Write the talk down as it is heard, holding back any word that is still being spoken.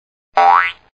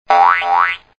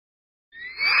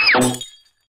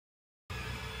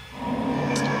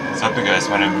Hey guys,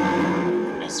 my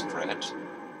name is Fred,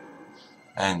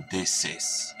 and this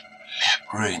is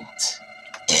Labyrinth.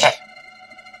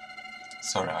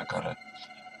 Sorry, I got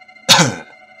a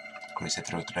crazy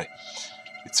throat today.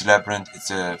 It's Labyrinth. It's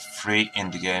a free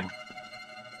indie game.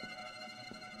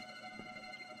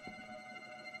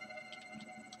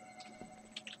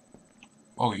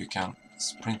 Oh, you can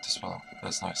sprint as well.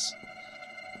 That's nice.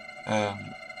 I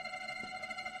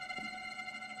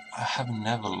have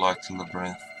never liked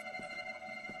Labyrinth.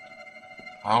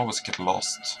 I always get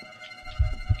lost.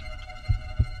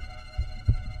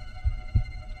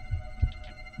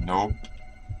 Nope.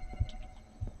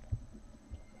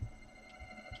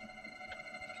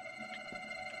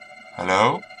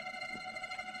 Hello?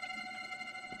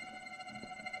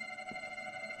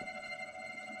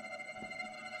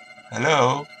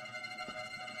 Hello?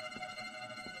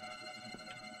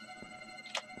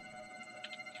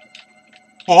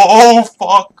 Oh,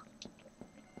 fuck!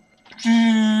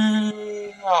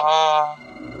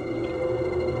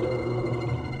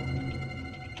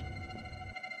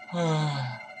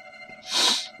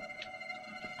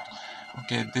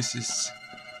 Okay, this is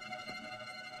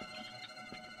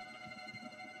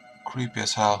creepy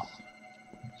as hell.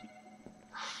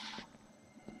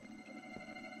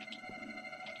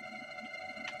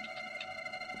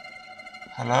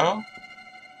 Hello?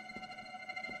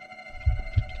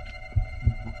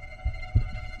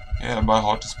 Yeah, my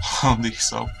heart is pounding,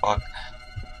 so fuck.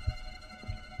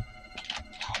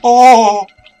 Oh!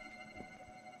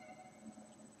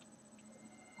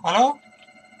 Hello?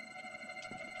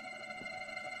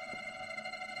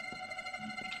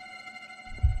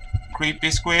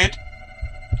 Creepy squid?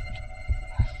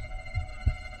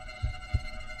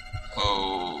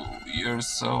 Oh, you're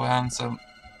so handsome.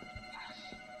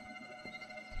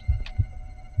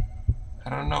 I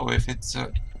don't know if it's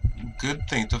a good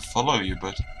thing to follow you,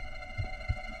 but...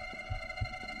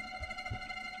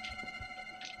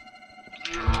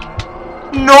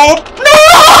 Nope! No!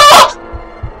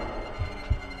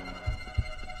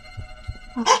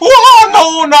 Oh,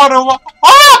 no, not a one!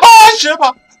 Ah,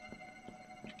 Shiba!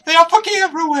 They are fucking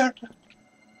everywhere!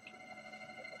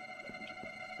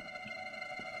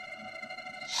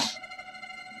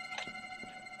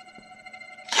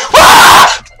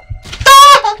 Ah!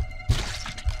 Ah!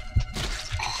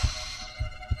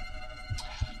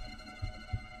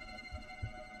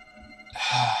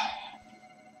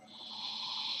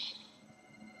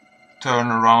 Turn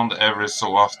around every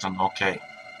so often, okay.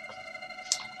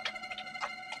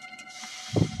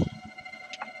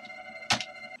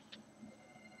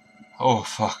 Oh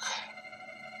fuck.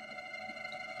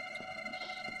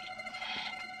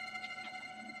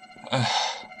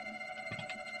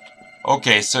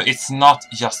 Okay, so it's not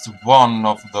just one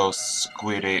of those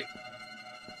squiddy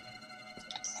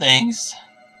things.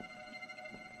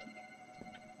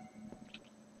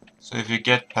 So if you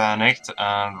get panicked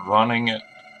and running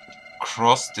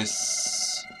across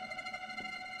this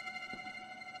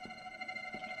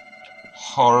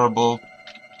horrible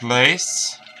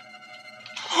place.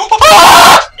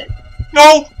 Ah!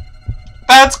 No!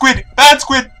 Bad squid! Bad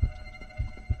squid!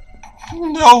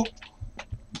 No!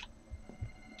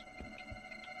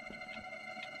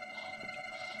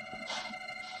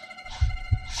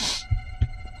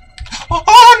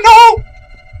 Oh no!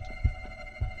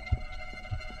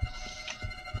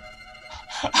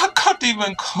 I can't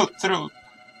even go through.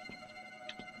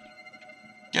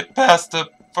 Get past the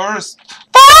first.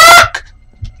 Fuck!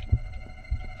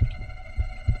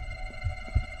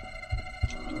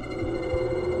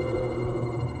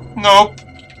 Nope.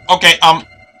 Okay,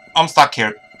 I'm stuck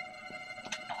here.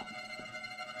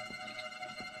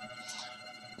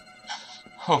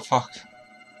 Oh fuck.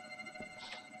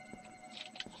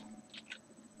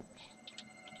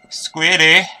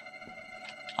 Squiddy,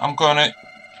 I'm gonna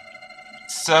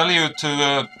sell you to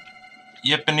a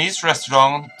Japanese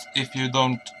restaurant if you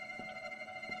don't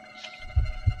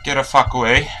get a fuck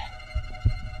away.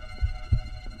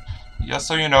 Just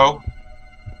so you know.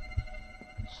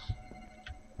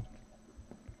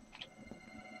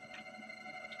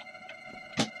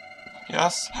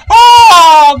 Yes.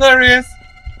 Oh, there he is.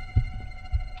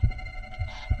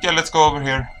 Okay, let's go over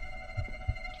here.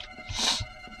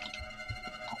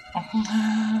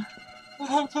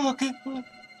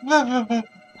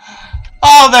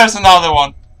 Oh, there's another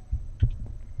one.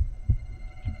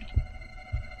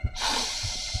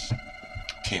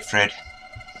 Okay, Fred.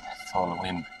 Follow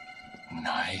him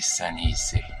nice and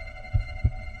easy.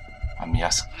 I'm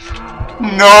just...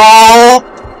 Nope!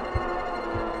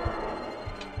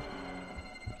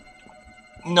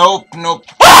 Nope, nope.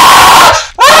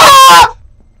 Ah! Ah!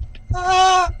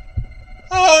 Ah!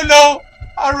 Oh no!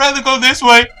 I'd rather go this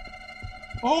way.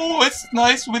 Oh, it's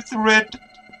nice with red.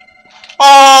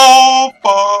 Oh,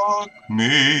 fuck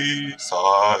me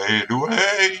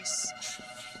sideways.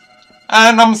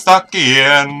 And I'm stuck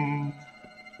again.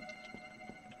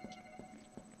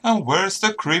 And where's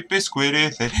the creepy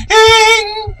squiddy thing?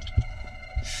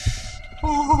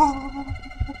 Oh.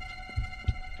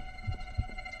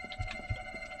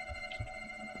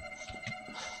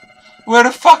 Where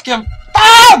the fuck am...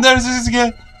 Ah! There's this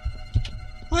again!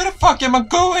 Where the fuck am I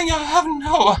going? I have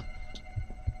no...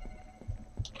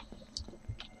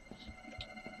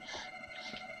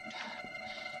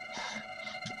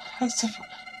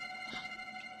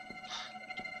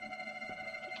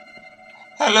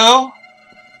 Hello?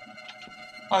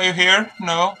 Are you here?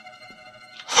 No?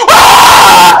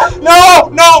 Ah! No!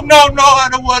 No! No! No! I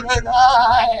don't want to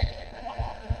die!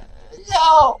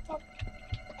 No!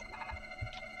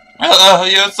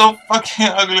 You're so fucking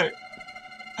ugly.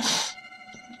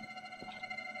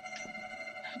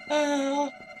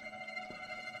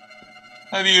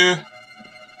 Have you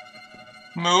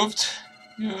moved?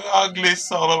 You ugly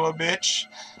son of a bitch.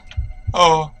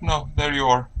 Oh, no, there you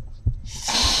are.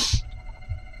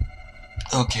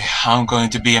 Okay, I'm going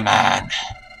to be a man.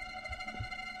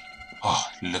 Oh,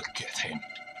 look at him.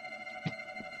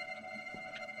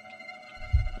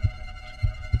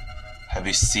 Have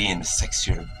you seen the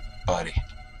sexier body?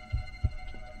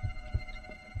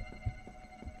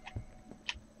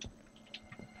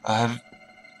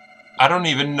 I don't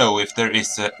even know if there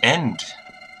is an end.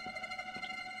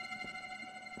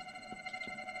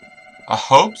 I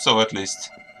hope so, at least.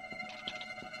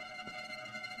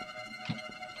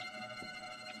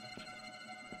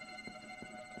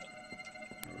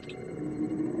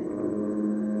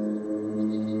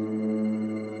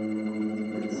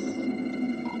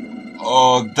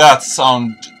 Oh, that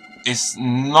sound is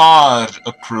not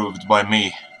approved by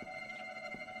me.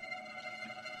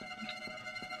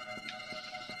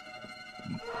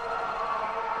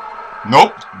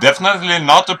 Nope, definitely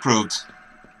not approved.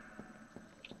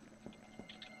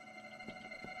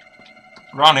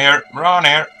 Run here, run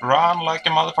like a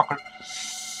motherfucker.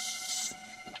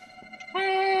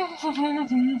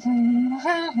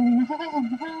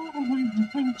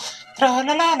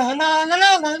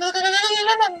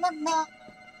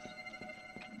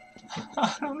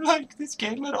 I don't like this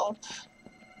game at all.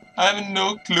 I have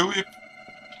no clue if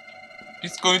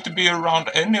it's going to be around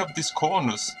any of these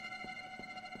corners.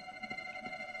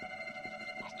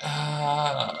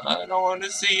 I don't want to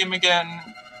see him again.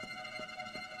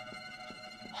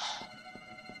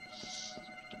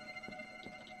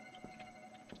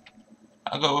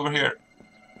 I'll go over here.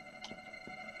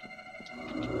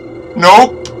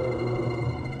 Nope!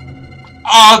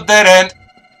 Oh, dead end!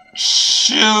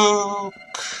 Shook!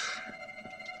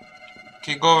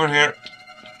 Okay, go over here.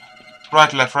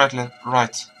 Right, left,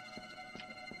 right.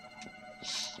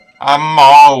 I'm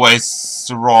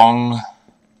always wrong.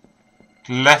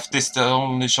 Left is the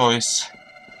only choice.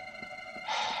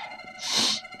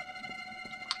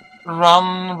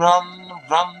 Run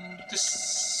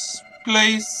this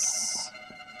place.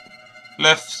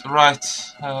 Left, right.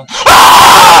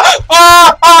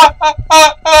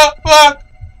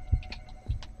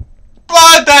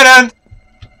 But that end.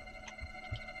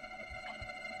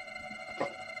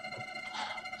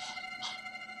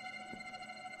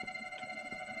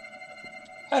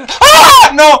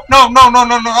 No, I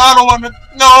don't want to.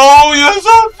 No, you're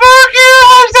so fucking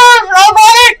awesome. I'm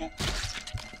running.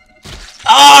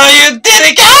 Oh, you did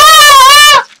it.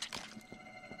 Ah!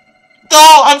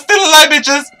 No, I'm still alive,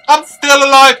 bitches. I'm still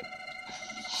alive.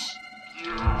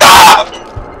 Ah!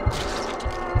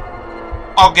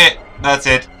 Okay, that's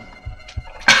it.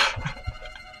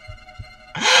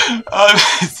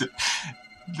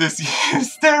 This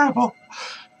is terrible.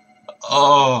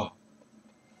 Oh.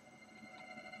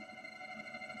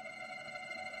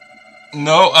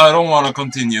 No, I don't want to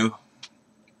continue.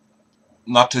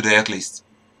 Not today, at least.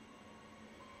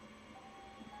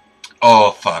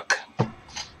 Oh, fuck.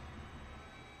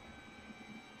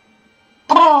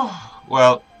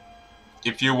 Well,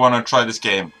 if you want to try this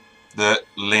game, the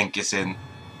link is in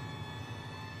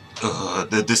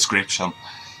the description.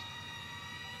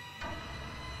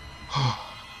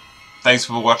 Thanks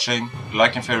for watching.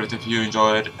 Like and favorite if you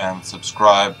enjoyed, and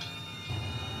subscribe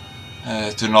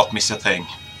to not miss a thing.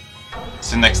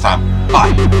 See you next time.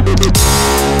 Bye.